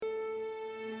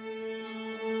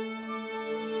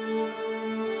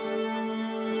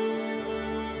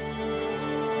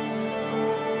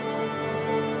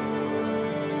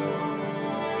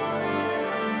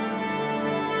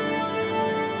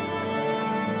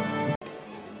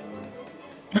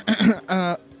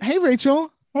Hey,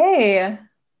 Rachel, Hey,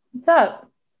 what's up?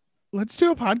 let's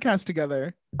do a podcast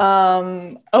together.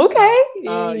 Okay.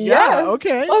 Yeah, Yes.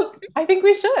 okay, Look, I think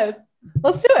we should.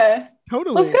 Let's do it.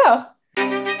 Let's totally. go.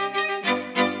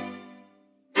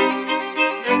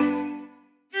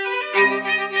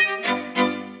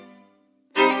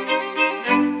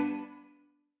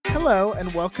 Hello,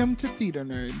 and welcome to Theater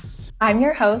Nerds. I'm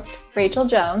your host, Rachel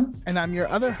Jones. And I'm your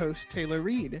other host, Taylor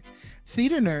Reed.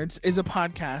 Theater Nerds is a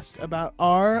podcast about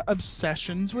our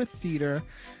obsessions with theater,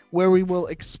 where we will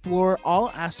explore all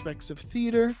aspects of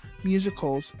theater,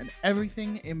 musicals, and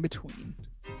everything in between.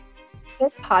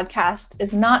 This podcast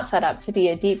is not set up to be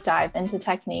a deep dive into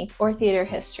technique or theater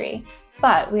history,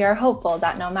 but we are hopeful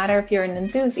that no matter if you're an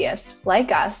enthusiast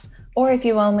like us, or if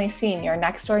you've only seen your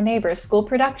next door neighbor's school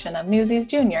production of Newsies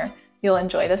Jr., you'll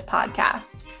enjoy this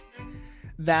podcast.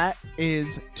 That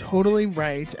is totally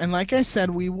right. And like I said,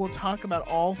 we will talk about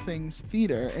all things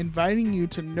theater, inviting you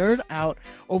to nerd out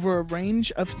over a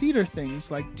range of theater things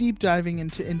like deep diving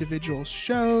into individual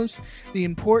shows, the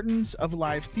importance of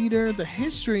live theater, the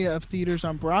history of theaters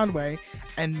on Broadway,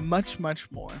 and much, much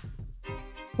more.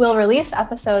 We'll release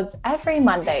episodes every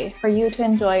Monday for you to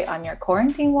enjoy on your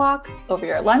quarantine walk, over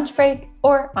your lunch break,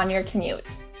 or on your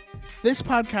commute. This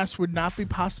podcast would not be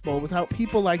possible without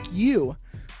people like you.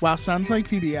 Wow, sounds like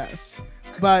PBS.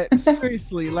 But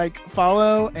seriously,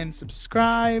 follow and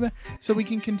subscribe so we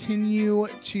can continue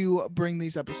to bring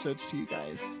these episodes to you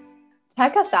guys.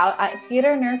 Check us out at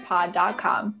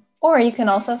theaternerdpod.com, or you can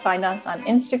also find us on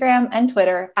Instagram and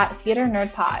Twitter at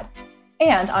theaternerdpod,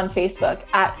 and on Facebook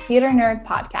at Theater Nerd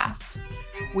Podcast.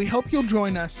 We hope you'll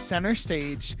join us center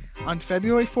stage on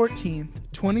February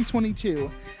 14th, 2022,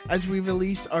 as we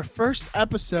release our first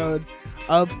episode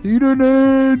of Theater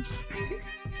Nerds.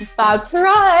 That's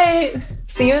right.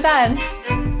 See you then.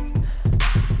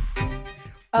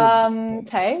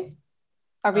 Tay,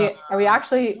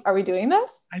 are we doing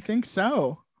this? I think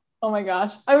so. Oh my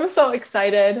gosh, I'm so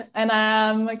excited.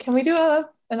 And can we do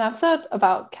an episode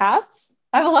about cats?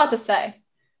 I have a lot to say.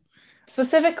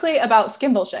 Specifically about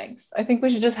Skimbleshanks. I think we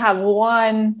should just have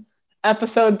one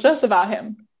episode just about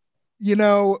him. You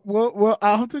know,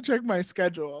 I'll have to check my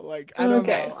schedule. I don't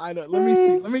know. Let me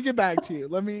see. Let me get back to you.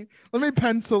 Let me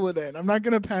pencil it in. I'm not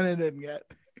gonna pen it in yet.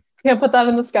 Can't put that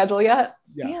in the schedule yet.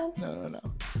 Yeah. No.